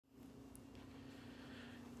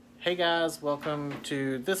Hey guys, welcome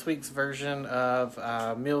to this week's version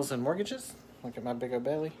of Meals and Mortgages. Look at my big old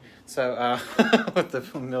belly. So, with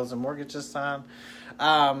the Meals and Mortgages sign.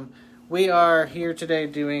 We are here today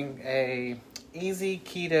doing a easy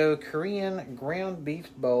keto Korean ground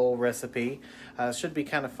beef bowl recipe. Should be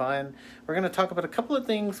kind of fun. We're going to talk about a couple of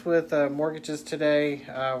things with mortgages today.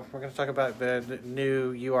 We're going to talk about the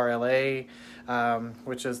new URLA,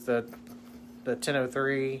 which is the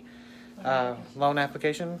 1003 loan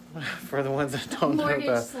application for the ones that don't know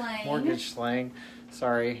the mortgage slang.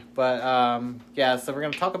 Sorry. But yeah, so we're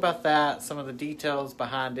going to talk about that, some of the details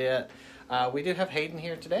behind it. We do have Hayden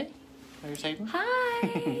here today. There's Hayden.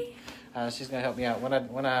 Hi. She's going to help me out.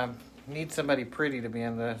 When I need somebody pretty to be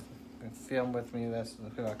in the film with me, that's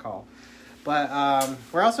who I call. But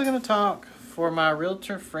we're also going to talk for my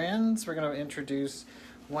realtor friends. We're going to introduce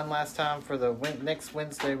one last time for the next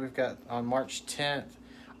Wednesday. We've got on March 10th.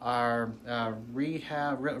 Our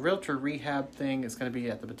realtor rehab thing is going to be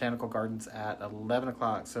at the Botanical Gardens at 11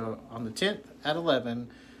 o'clock. So on the 10th at 11.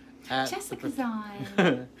 Jessica's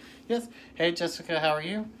on. Yes. Hey, Jessica, how are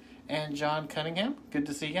you? And John Cunningham, good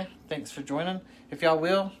to see you. Thanks for joining. If y'all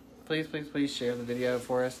will, please share the video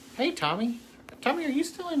for us. Hey, Tommy. Tommy, are you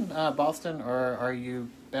still in Boston or are you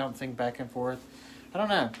bouncing back and forth? I don't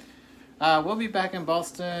know. We'll be back in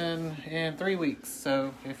Boston in 3 weeks.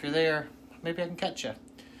 So if you're there, maybe I can catch you.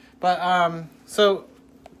 But, so,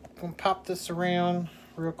 I'm going to pop this around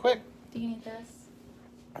real quick. Do you need this?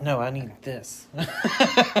 No, I need this.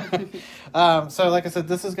 So, like I said,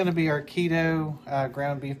 this is going to be our keto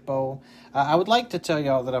ground beef bowl. I would like to tell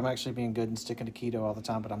y'all that I'm actually being good and sticking to keto all the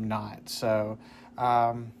time, but I'm not. So,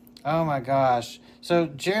 oh my gosh. So,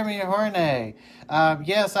 Jeremy Horne,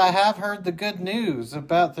 yes, I have heard the good news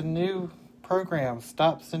about the new program.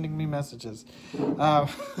 Stop sending me messages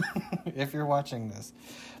if you're watching this.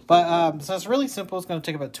 But so it's really simple. It's going to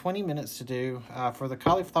take about 20 minutes to do. For the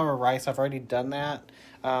cauliflower rice, I've already done that.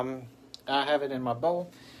 I have it in my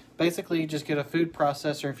bowl. Basically, you just get a food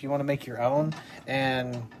processor if you want to make your own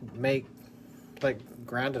and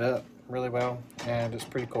grind it up really well. And it's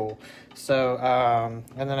pretty cool. So,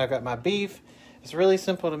 and then I've got my beef. It's really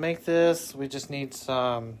simple to make this. We just need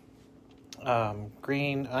some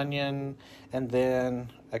green onion and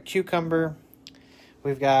then a cucumber.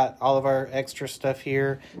 We've got all of our extra stuff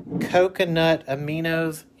here. Coconut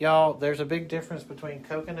aminos. Y'all, there's a big difference between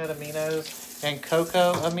coconut aminos and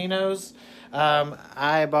cocoa aminos.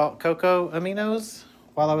 I bought cocoa aminos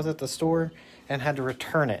while I was at the store and had to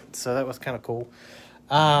return it. So that was kind of cool.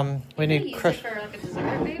 We need use it for like a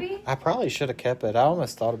dessert, maybe? I probably should have kept it. I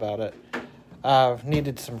almost thought about it.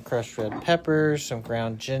 Needed some crushed red peppers, some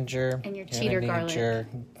ground ginger. And your cheater garlic.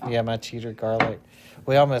 My cheater garlic.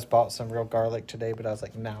 We almost bought some real garlic today, but I was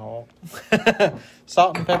like, no.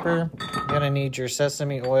 Salt and pepper. You're going to need your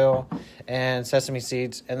sesame oil and sesame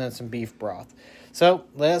seeds and then some beef broth. So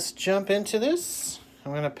let's jump into this.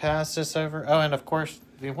 I'm going to pass this over. Oh, and of course,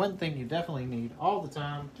 the one thing you definitely need all the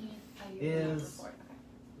time is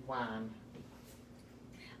wine.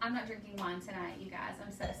 I'm not drinking wine tonight, you guys.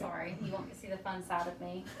 I'm so sorry. You won't get to see the fun side of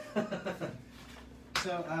me.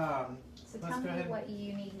 So tell me what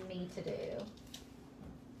you need me to do.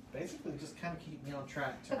 Basically, just kind of keep me on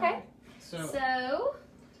track tonight. Okay. So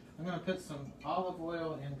I'm going to put some olive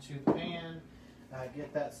oil into the pan.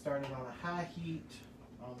 Get that started on a high heat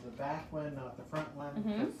on the back one, not the front one,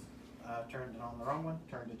 because I turned it on the wrong one.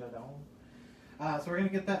 Turned it on. So we're going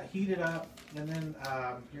to get that heated up, and then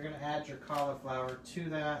you're going to add your cauliflower to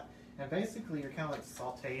that. And basically, you're kind of like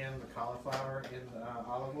sauteing the cauliflower in the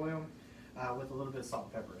olive oil with a little bit of salt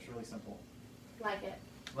and pepper. It's really simple. Like it.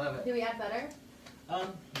 Love it. Do we add butter?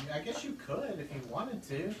 I guess you could if you wanted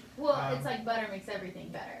to. Well, it's like butter makes everything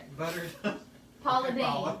better. Butter. Paula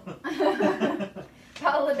Deen.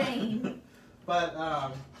 Paula Deen. But,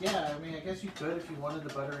 yeah, I mean, I guess you could if you wanted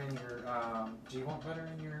the butter in your, do you want butter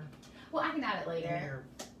in your... Well, I can add it later. In your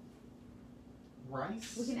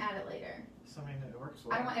rice? We can add it later. So, I mean, it works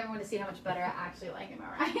well. I don't want everyone to see how much butter I actually like in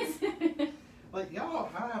my rice. Like, y'all,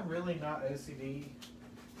 I'm really not OCD,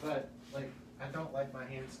 but, like, I don't like my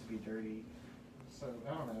hands to be dirty. So,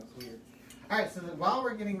 I don't know, it's weird. Alright, so while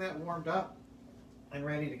we're getting that warmed up and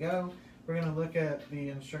ready to go, we're going to look at the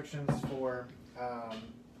instructions for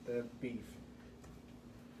the beef.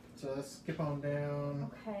 So let's skip on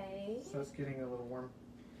down. Okay. So it's getting a little warm.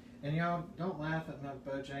 And y'all, don't laugh at my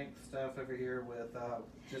Bojank stuff over here with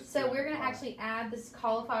just... So we're going to actually add this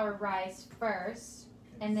cauliflower rice first,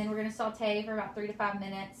 and then we're going to saute for about 3 to 5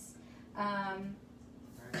 minutes.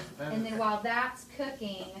 And then while that's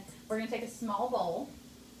cooking, we're going to take a small bowl,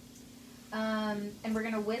 and we're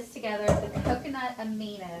going to whisk together the coconut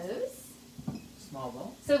aminos. small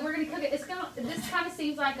bowl. So we're gonna cook it. This kind of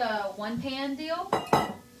seems like a one-pan deal,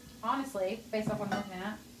 honestly, based off what I'm looking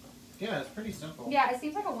at. Yeah, it's pretty simple. Yeah, it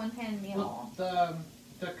seems like a one-pan meal. Well,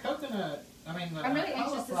 the coconut, I'm really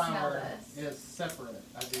anxious to smell this. Is separate,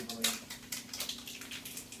 I do believe.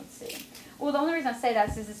 Let's see. Well, the only reason I say that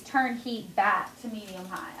is it's turn heat back to medium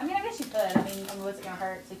high. I mean, I guess you could. I mean, what's it gonna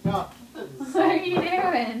hurt? What are you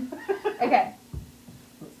doing? Okay.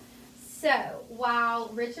 So while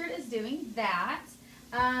Richard is doing that,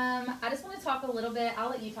 I just want to talk a little bit. I'll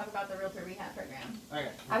let you talk about the Realtor Rehab Program. Okay.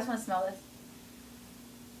 I just want to smell this.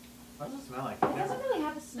 What does it smell like? It doesn't really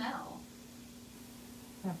have a smell.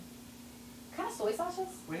 Kind of soy sauces?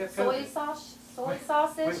 We have soy sausage.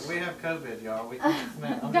 We have COVID, y'all. We can't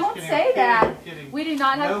smell. I'm Don't just say that. I'm kidding. We do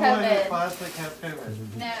not have COVID. No one in COVID. plastic has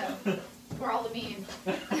COVID. No, we're all immune.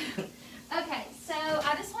 Okay, so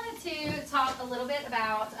I just wanted to talk a little bit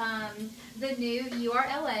about the new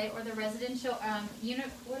URLA, or the residential unit.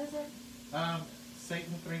 What is it?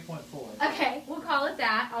 Satan 3.4. Okay, we'll call it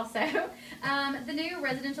that also. The new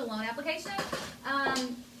residential loan application.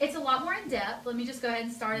 It's a lot more in depth. Let me just go ahead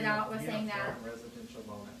and start it out by saying that. Residential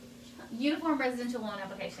loan application. Uniform residential loan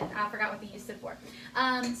application. I forgot what the U stood for.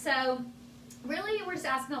 So really, we're just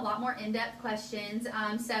asking a lot more in-depth questions.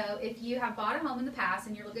 So if you have bought a home in the past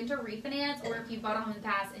and you're looking to refinance, or if you've bought a home in the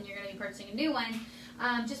past and you're going to be purchasing a new one,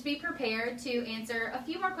 just be prepared to answer a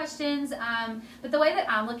few more questions. But the way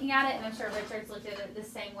that I'm looking at it, and I'm sure Richard's looked at it the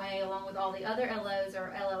same way along with all the other LOs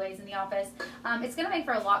or LOAs in the office, it's going to make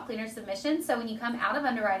for a lot cleaner submission. So when you come out of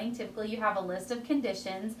underwriting, typically you have a list of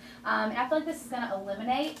conditions. And I feel like this is going to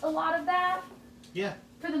eliminate a lot of that. Yeah.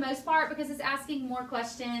 For the most part, because it's asking more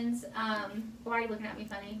questions. Why are you looking at me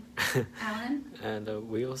funny, Alan? And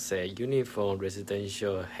we'll say uniform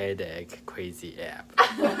residential headache crazy app.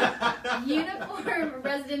 Uniform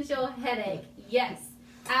residential headache. Yes,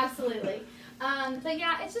 absolutely. But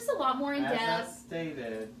yeah, it's just a lot more in depth. As I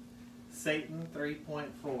stated, Satan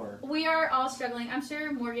 3.4. We are all struggling. I'm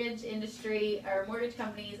sure mortgage industry or mortgage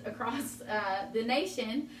companies across the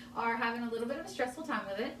nation are having a little bit of a stressful time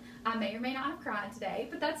with it. I may or may not have cried today,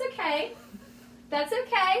 but that's okay. That's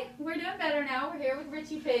okay. We're doing better now. We're here with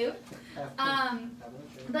Richie Poo.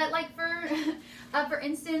 But like for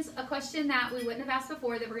instance, a question that we wouldn't have asked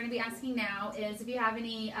before that we're going to be asking now is if you have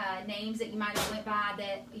any names that you might have went by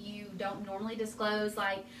that you don't normally disclose.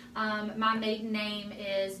 Like my maiden name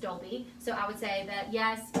is Dolby, so I would say that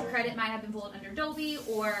yes, credit might have been pulled under Dolby,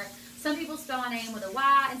 or some people spell my name with a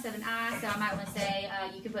Y instead of an I, so I might want to say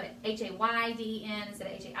you could put Hayden instead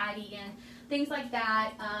of Haidn, things like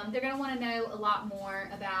that. They're going to want to know a lot more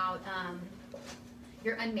about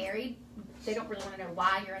you're unmarried. They don't really want to know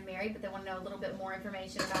why you're unmarried, but they want to know a little bit more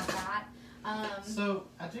information about that. So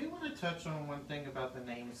I do want to touch on one thing about the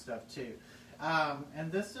name stuff too.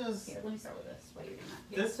 And this is... Here, let me start with this. What are you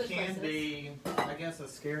doing? This can be, I guess, a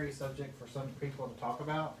scary subject for some people to talk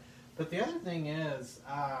about. But the other thing is,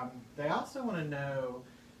 they also want to know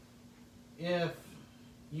if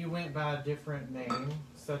you went by a different name,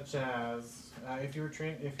 such as if you're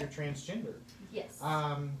transgender. Yes.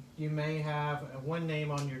 You may have one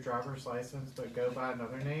name on your driver's license, but go by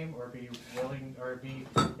another name, or be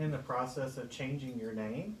in the process of changing your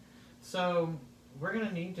name. So we're going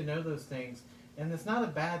to need to know those things, and it's not a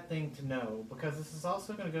bad thing to know, because this is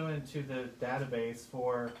also going to go into the database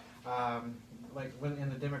for. Like when in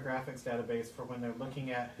the demographics database for when they're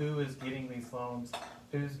looking at who is getting these loans,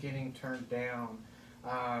 who's getting turned down,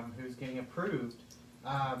 who's getting approved,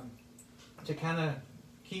 to kind of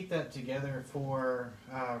keep that together for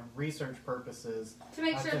research purposes. To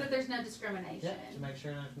make sure that there's no discrimination. Yeah, to make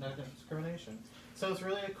sure there's no discrimination. So it's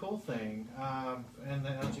really a cool thing in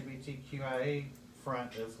the LGBTQIA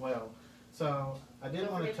front as well. So I did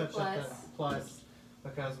want to touch on the plus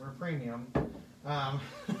because we're premium.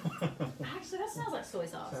 Actually, that smells like soy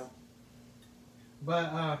sauce.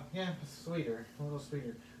 But yeah, it's sweeter, a little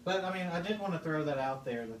sweeter. But I mean, I did want to throw that out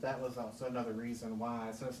there that was also another reason why.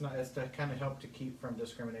 So it's to kind of help to keep from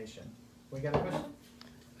discrimination. We got a question?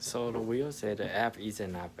 So the wheel said the app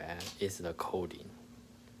isn't that bad. It's the coding.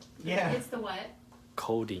 Yeah. It's the what?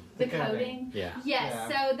 Coding. The coding? Yeah. Yes,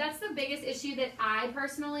 so that's the biggest issue that I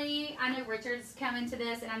personally, I know Richard's come into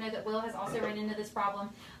this, and I know that Will has also run into this problem.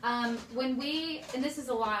 When we, and this is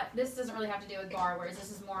a lot, this doesn't really have to do with borrowers, this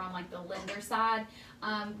is more on like the lender side.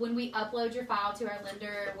 When we upload your file to our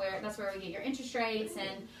lender, that's where we get your interest rates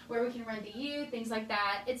and where we can run to you, things like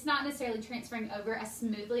that. It's not necessarily transferring over as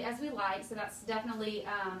smoothly as we like, so that's definitely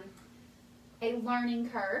a learning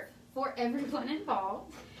curve for everyone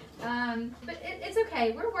involved. But it's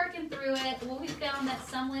okay. We're working through it. Well, we found that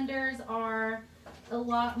some lenders are a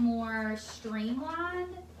lot more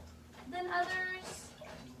streamlined than others.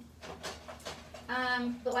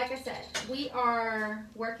 But like I said, we are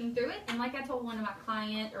working through it, and like I told one of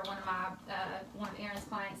Aaron's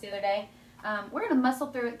clients the other day, we're gonna muscle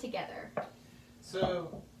through it together.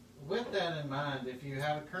 So, with that in mind, if you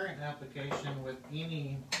have a current application with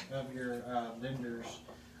any of your lenders,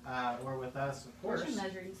 or with us, of course, Where's your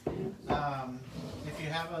measuring spoon? if you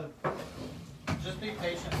have just be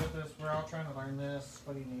patient with us. We're all trying to learn this.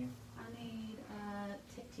 What do you need? I need a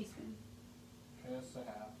teaspoon. Okay, that's a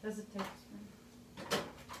half. That's a tablespoon.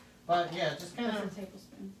 But yeah, just kind That's of. a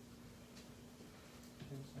tablespoon.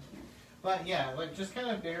 But yeah, like just kind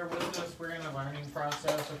of bear with us. We're in a learning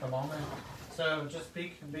process at the moment, so just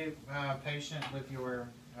be patient with your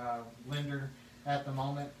lender at the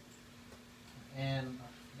moment. And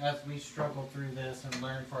as we struggle through this and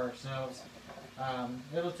learn for ourselves,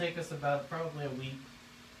 it'll take us about probably a week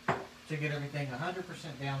to get everything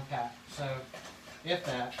 100% down pat. So, if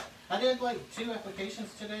that, I did like 2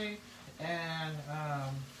 applications today, and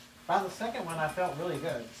by the second one, I felt really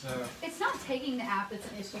good. So It's not taking the app that's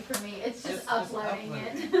an issue for me. It's just It's uploading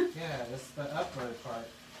upload. it. yeah, it's the upload part.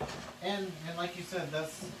 And like you said, that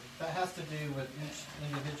has to do with each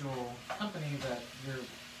individual company that your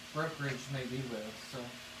brokerage may be with. So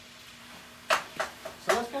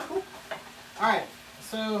that's kind of cool. All right,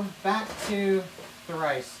 so back to the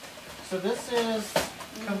rice. So this is,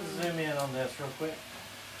 come zoom in on this real quick.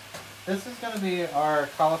 This is going to be our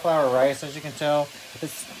cauliflower rice. As you can tell,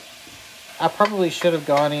 I probably should have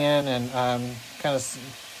gone in and kind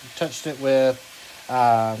of touched it with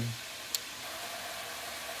a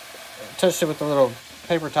little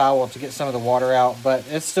paper towel to get some of the water out, but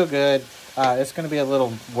it's still good. It's going to be a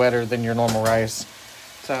little wetter than your normal rice.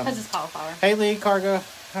 So, Because it's cauliflower. hey Lee, Cargo,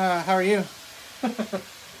 how are you?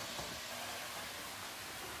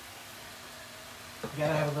 You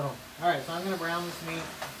gotta have a little. All right, so I'm gonna brown this meat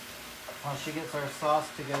while she gets our sauce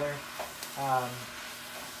together, and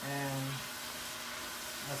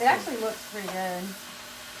It actually looks pretty good.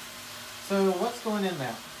 So what's going in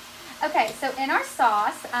there? Okay, so in our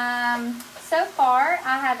sauce, so far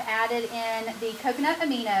I have added in the coconut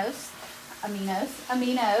aminos.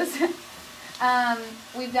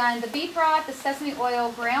 We've done the beef broth, the sesame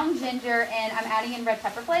oil, ground ginger, and I'm adding in red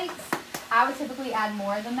pepper flakes. I would typically add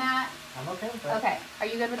more than that. I'm okay with that. Okay, are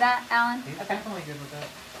you good with that, Alan? He's Okay. definitely good with that.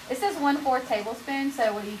 It says 1/4 tablespoon,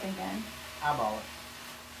 so what are you thinking? Eyeball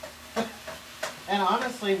it. And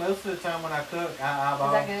honestly, most of the time when I cook, I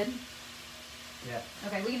eyeball. Is that good? Yeah.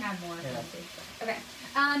 Okay, we can add more if you Yeah. want to. Okay,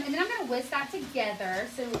 and then I'm going to whisk that together.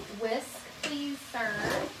 So whisk, please, sir.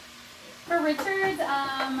 For Richard's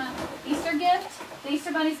Easter gift, the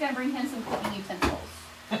Easter Bunny's going to bring him some cooking utensils.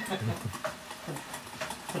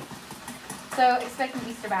 So expect an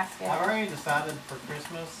Easter basket. I've already decided for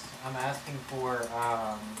Christmas, I'm asking for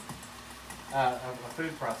a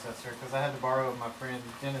food processor because I had to borrow my friend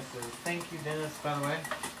Dennis's. Thank you, Dennis, by the way.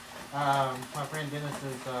 My friend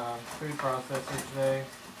Dennis's food processor today.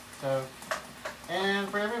 So, and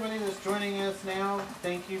for everybody that's joining us now,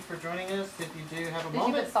 thank you for joining us. If you do have a Did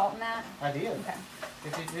moment, you put salt in that? I did. Okay.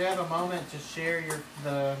 If you do have a moment to share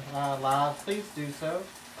the live, please do so.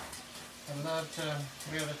 I'd love to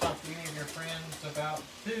be able to talk to any of your friends about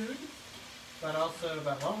food, but also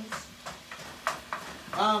about loans.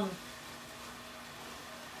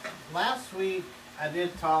 Last week I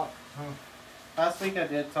did talk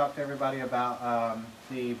to everybody about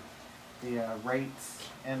the rates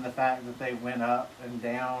and the fact that they went up and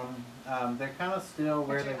down. They're kind of still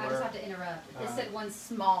where they I were. just have to interrupt. It said one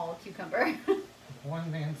small cucumber. One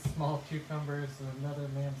man's small cucumbers and another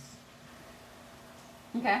man's.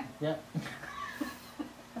 Okay. Yeah.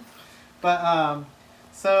 But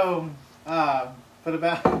but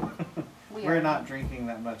about we're not drinking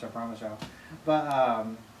that much, I promise y'all. But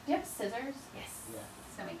Do you have scissors? Yes. Yeah.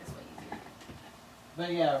 It's going to make this way easier.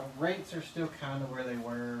 But yeah, rates are still kind of where they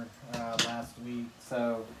were last week.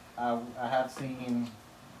 So I have seen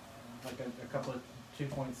like a couple of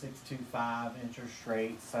 2.625 interest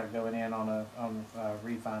rates going in on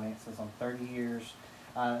refinances on 30 years.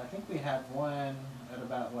 I think we had one at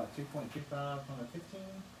about what 2.25 on a 15.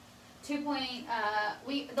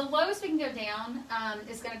 The lowest we can go down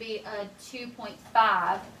is going to be a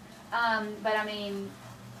 2.5. But I mean,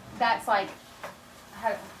 that's like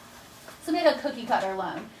so we had a cookie cutter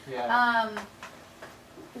loan. Yeah.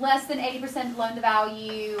 Less than 80% loan to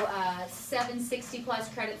value, 760 plus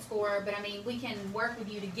credit score. But I mean, we can work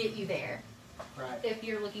with you to get you there. Right. If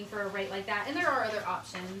you're looking for a rate like that, and there are other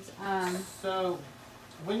options. So,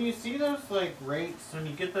 when you see those like rates, when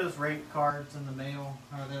you get those rate cards in the mail,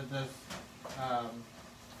 or those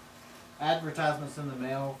advertisements in the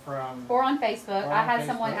mail from, Or on Facebook. Or I on had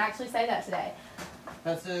someone Facebook. actually say that today.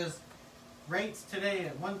 that says rates today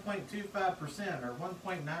at 1.25% or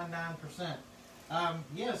 1.99%.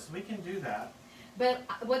 Yes, we can do that. But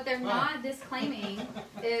what they're not disclaiming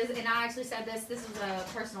is, and I actually said this was a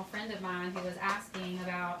personal friend of mine who was asking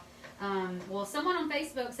about, well, someone on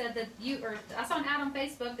Facebook said that I saw an ad on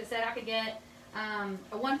Facebook that said I could get a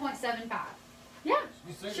 1.75. Yeah,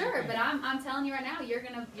 sure, but I'm telling you right now, you're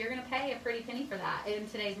gonna pay a pretty penny for that in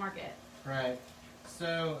today's market. Right.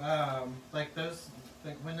 So, like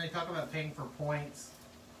when they talk about paying for points,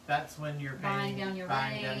 that's when you're buying down your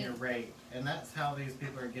rate, and that's how these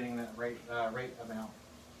people are getting that rate amount.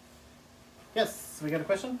 Yes, we got a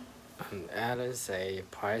question. Alan say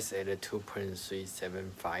price at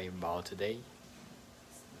 2.375 baht today.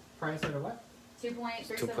 Price at a what?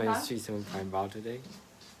 2.375 baht today.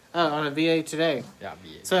 Oh, on a VA today. Yeah,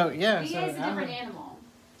 VA. So yeah, VA so is a different animal.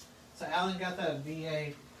 So Alan got that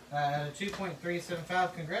VA at a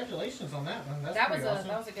 2.375. Congratulations on that one. That's That pretty awesome.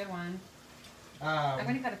 was a good one. I'm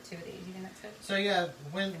going to cut up 2 of these. You think that's good? So yeah,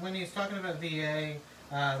 when he's talking about VA,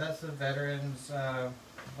 that's the veterans,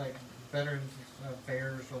 like veterans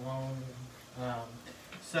affairs alone.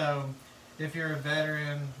 So if you're a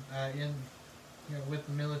veteran with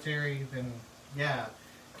the military, then yeah,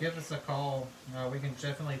 give us a call. We can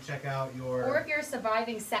definitely check out your. Or if you're a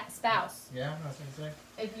surviving spouse. Yeah, that's what I say.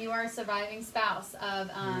 If you are a surviving spouse of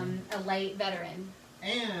a late veteran.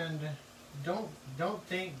 And don't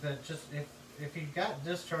think that just if you got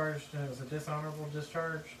discharged and it was a dishonorable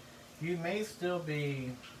discharge, you may still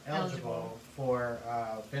be eligible for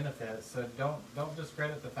benefits. So don't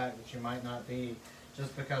discredit the fact that you might not be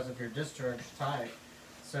just because of your discharge type.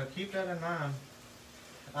 So keep that in mind.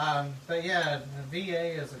 But yeah, the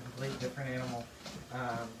VA is a completely different animal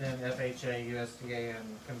than FHA, USDA,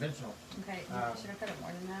 and conventional. Okay, should I cut it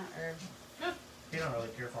more than that, or? You don't really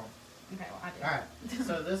care for them. Okay, well I do. All right,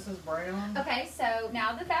 so this is brown. Okay, so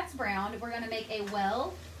now that that's browned, we're going to make a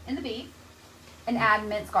well in the beef and add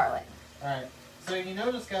minced garlic. All right, so you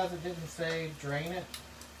notice, guys, it didn't say drain it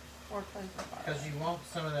Or close the garlic. because you want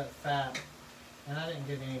some of that fat, and I didn't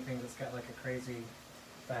get anything that's got like a crazy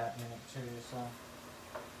fat in it too. So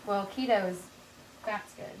Well, keto is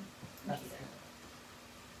fat's good. that's good.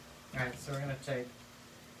 All right, so we're gonna take.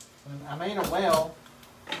 I made a well.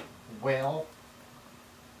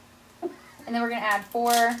 And then we're going to add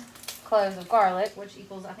 4 cloves of garlic, which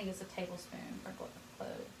equals, I think it's a tablespoon per clove.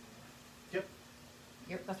 Yep.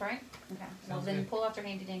 Yep, that's right? Okay. Well, Sounds then good. pull out your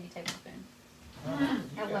handy dandy tablespoon. You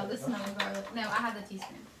I got love the it. smell of garlic. No, I have the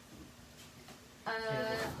teaspoon.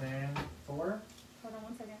 Tablespoon 4. Hold on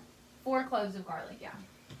one second. 4 cloves of garlic, yeah.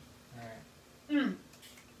 All right.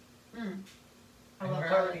 I And love we're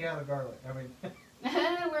garlic. already out of garlic. I mean.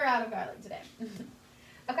 We're out of garlic today.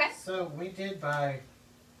 Okay. So we did buy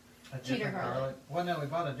a Cheater different garlic. garlic. Well, no, we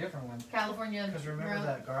bought a different one. California. Because remember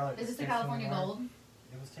that garlic. Is this the was tasting California more- Gold?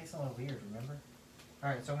 It was tasting a little weird, remember?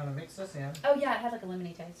 Alright, so I'm going to mix this in. Oh yeah, it had like a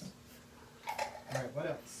lemony taste. Alright, what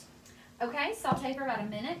else? Okay, saute for about a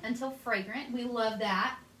minute until fragrant. We love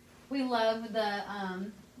that. We love the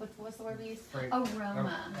what's the word we use?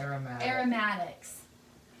 Aroma. Aromatic. Aromatics.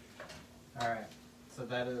 Alright, so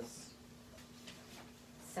that is.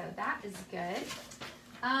 So that is good.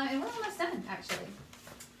 And we're almost done actually.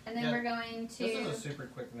 And then Yeah, we're going to. This is a super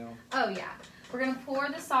quick meal. Oh yeah. We're going to pour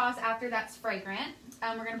the sauce after that's fragrant.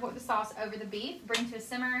 We're going to pour the sauce over the beef, bring to a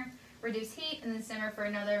simmer, reduce heat, and then simmer for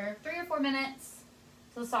another 3 or 4 minutes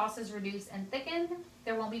till the sauce is reduced and thickened.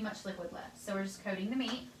 There won't be much liquid left. So we're just coating the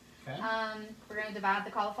meat. Okay. We're going to divide the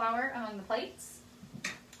cauliflower among the plates.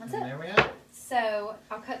 That's and it. there we are. So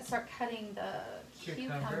I'll start cutting the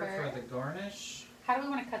Cucumber for the garnish. How do we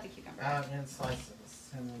want to cut the cucumber? In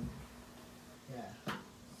slices. And yeah.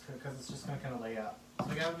 Because it's just going to kind of lay out. So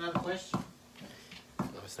we got another question? No,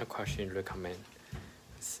 it's not question, recommend.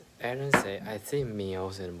 Aaron say, I think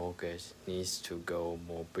meals and mortgage needs to go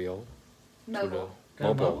mobile. Mobile.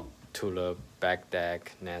 To the back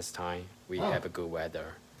deck next time we have a good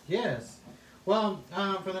weather. Yes. Well,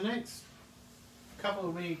 for the next couple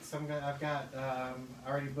of weeks, I've got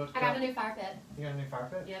already booked. I got a new fire pit. You got a new fire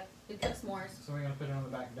pit? Yep. We cook s'mores. So we're gonna put it on the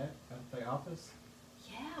back deck of the office.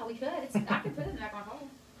 Yeah, we could. I could put it in the back of my car.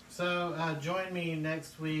 So join me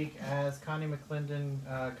next week as Connie McClendon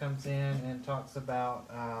comes in and talks about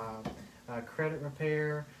credit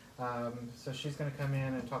repair. So she's going to come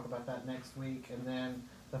in and talk about that next week. And then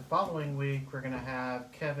the following week, we're going to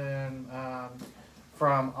have Kevin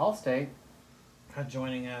from Allstate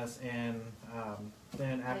joining us. And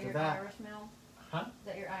then after your that... Irish meal? Huh? Is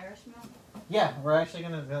that your Irish meal? Yeah, we're actually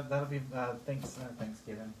going to... That'll be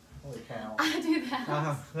Thanksgiving. Holy cow. I do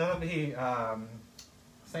that. That'll be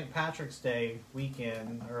St. Patrick's Day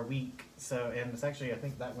weekend or week. So, and it's actually, I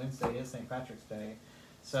think that Wednesday is St. Patrick's Day.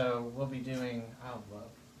 So we'll be doing. I love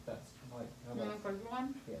that's like. I love,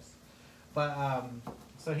 one? yes, but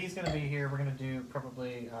so he's gonna be here. We're gonna do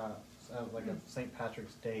probably like a St.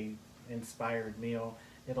 Patrick's Day inspired meal.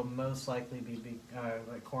 It'll most likely be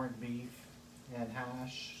like corned beef and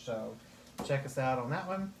hash. So check us out on that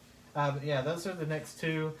one. But yeah, those are the next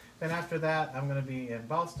two. Then after that, I'm going to be in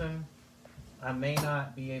Boston. I may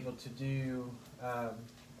not be able to do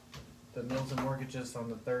the Meals and Mortgages on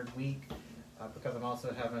the third week because I'm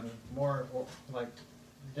also having more like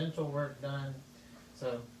dental work done.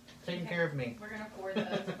 So taking care of me. We're gonna pour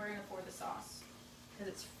the sauce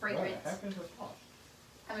because it's fragrant. What happened with sauce?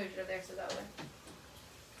 I moved it over there so that way.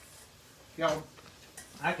 Yo,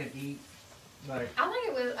 I could eat like I like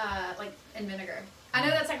it with like in vinegar. I know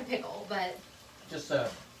that's like a pickle, but just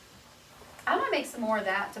I want to make some more of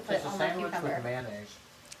that to put just a on my sandwich cucumber. with mayonnaise.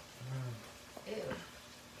 Ew.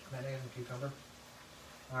 Mayonnaise and cucumber.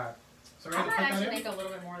 All right. So we're I gonna might put that actually in. make a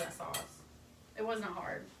little bit more of that sauce. It wasn't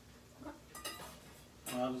hard.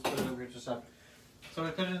 Well, I'll just put it over here just up. So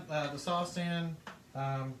we put in, the sauce in.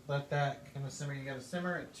 Let that kind of simmer. You got to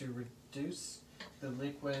simmer it to reduce the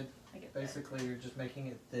liquid. I get that. Basically, you're just making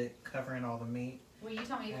it thick, covering all the meat. Will you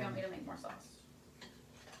tell me if you want me to make more sauce?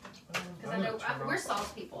 Because I I'm know gonna turn we're off-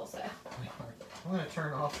 sauce people, so. I'm going to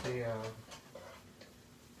turn off the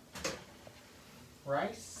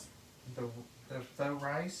rice, the faux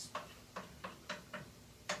rice.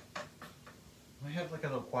 We had like a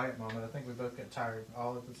little quiet moment. I think we both get tired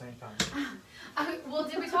all at the same time. Well,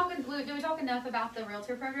 did we talk enough about the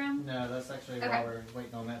realtor program? No, that's actually Okay. while we're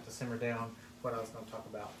waiting on that to simmer down what I was going to talk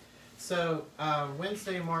about. So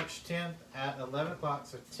Wednesday, March 10th at 11 o'clock,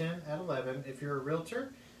 so 10 at 11. If you're a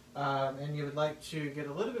realtor and you would like to get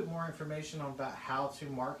a little bit more information on about how to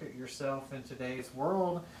market yourself in today's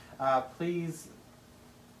world, please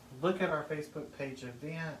look at our Facebook page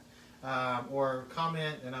event or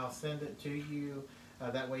comment and I'll send it to you.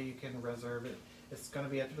 That way you can reserve it. It's going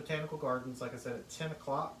to be at the Botanical Gardens, like I said, at 10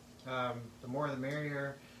 o'clock. The more the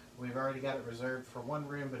merrier. We've already got it reserved for one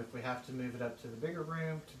room, but if we have to move it up to the bigger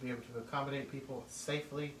room to be able to accommodate people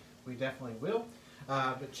safely, we definitely will.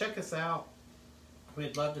 But check us out.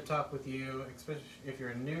 We'd love to talk with you, especially if you're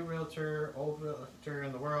a new realtor, old realtor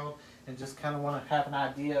in the world, and just kind of want to have an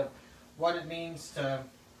idea of what it means to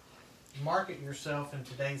market yourself in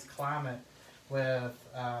today's climate with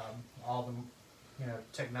all the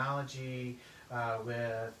technology,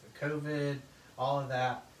 with COVID, all of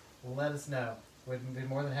that. Let us know. We'd be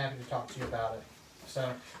more than happy to talk to you about it.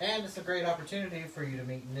 So, and it's a great opportunity for you to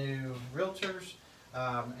meet new realtors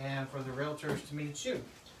and for the realtors to meet you.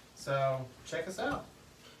 So check us out.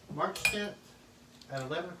 March 10th at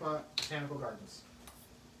 11 o'clock, Botanical Gardens.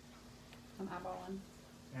 I'm eyeballing.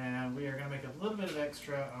 And we are going to make a little bit of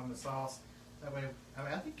extra on the sauce. That way,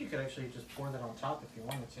 I think you could actually just pour that on top if you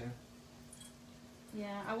wanted to.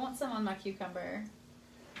 Yeah, I want some on my cucumber.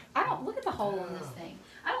 I don't look at the hole in this thing.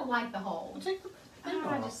 I don't like the hole. Well, take the thing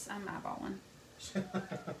off. I'm eyeballing.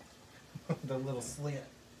 The little slit.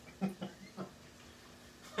 Makes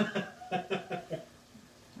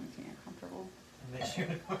me uncomfortable. Makes you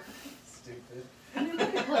stupid. I mean,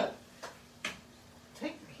 look.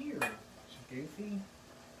 Take here, goofy.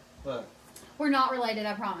 Look. We're not related,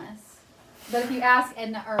 I promise. But if you ask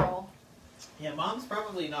Edna Earl, Yeah, Mom's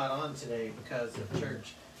probably not on today because of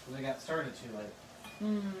church. We got started too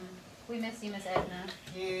late. we miss you, Miss Edna.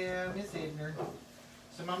 Yeah, Miss Edna.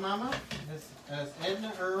 So my mama is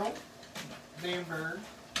Edna Earl Bamberg.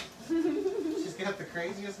 She's got the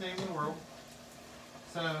craziest name in the world.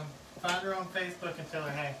 So find her on Facebook and tell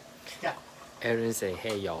her, hey. Yeah. Aaron say,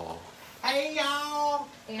 hey y'all. Hey y'all!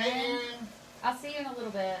 Aaron, I'll see you in a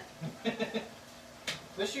little bit.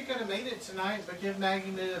 Wish you could have made it tonight, but give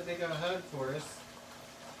Maggie Moo a big old hug for us.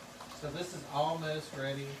 So this is almost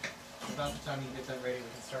ready. About the time you get that ready, we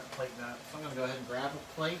can start plating up. So I'm going to go ahead and grab a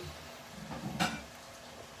plate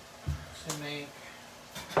to make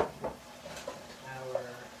our...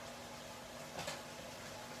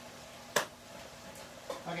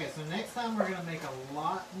 Okay, so next time we're going to make a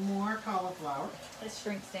lot more cauliflower. It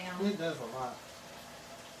shrinks down. It does a lot.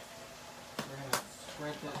 We're going to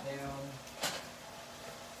spread that down.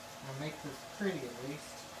 I'll make this pretty at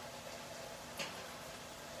least.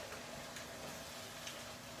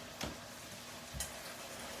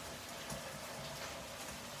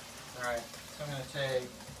 Alright, so I'm going to take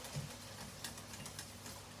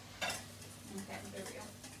Okay, there we go.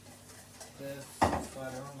 this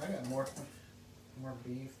slider on. I got more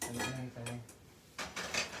beef than anything.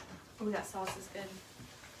 Ooh, that sauce is good.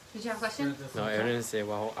 Did you have a question? No, Aaron said,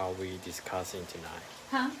 what are we discussing tonight?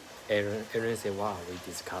 Huh? Aaron said, what are we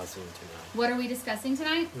discussing tonight? What are we discussing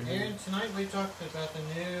tonight? And tonight we talked about the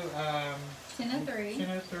new 1003.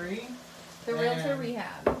 1003. The Realtor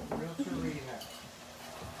Rehab. Realtor Rehab.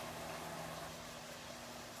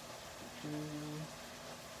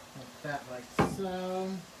 Like that, like so.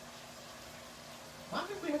 Why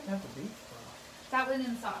did we have to have the beef broth? That was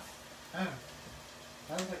in the sauce. Oh.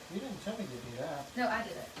 I was like, you didn't tell me to do that. No, I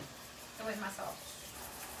did it. I went myself.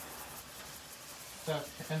 So,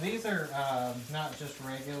 and these are not just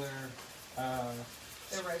regular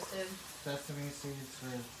They're roasted. sesame seeds,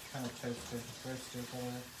 they're kind of toasted, roasted.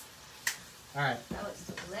 Alright, That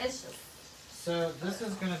looks delicious. so this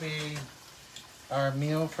is going to be our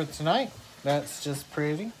meal for tonight. That's just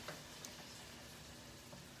pretty.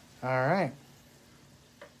 Alright.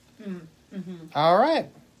 Alright.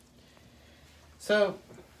 So,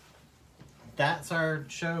 that's our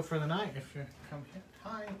show for the night. If you come here,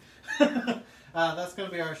 hi. That's going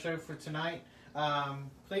to be our show for tonight.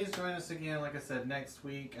 Please join us again, like I said, next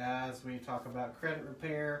week as we talk about credit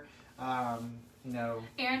repair. You know,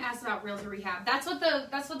 Aaron asked about Realtor Rehab. That's what the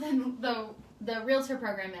Realtor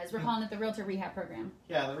program is. We're calling it the Realtor Rehab program.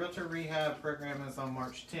 yeah, the Realtor Rehab program is on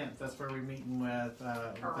March 10th. That's where we're meeting with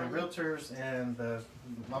the realtors and the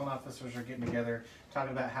loan officers are getting together,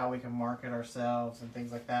 talking about how we can market ourselves and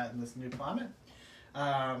things like that in this new climate.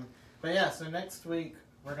 But yeah, so next week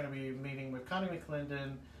we're going to be meeting with Connie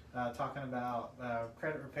McClendon, talking about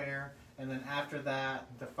credit repair, and then after that,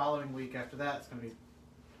 the following week after that, it's going to be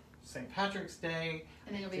St. Patrick's Day.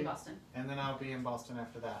 And then you'll be in Boston. And then I'll be in Boston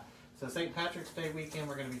after that. So St. Patrick's Day weekend,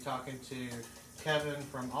 we're going to be talking to Kevin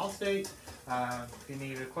from Allstate. If you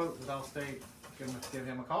need a quote with Allstate, give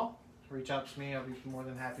him a call. Reach out to me. I'll be more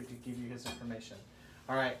than happy to give you his information.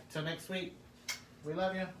 All right, till next week. We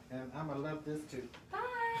love you, and I'm going to love this too.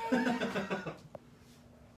 Bye.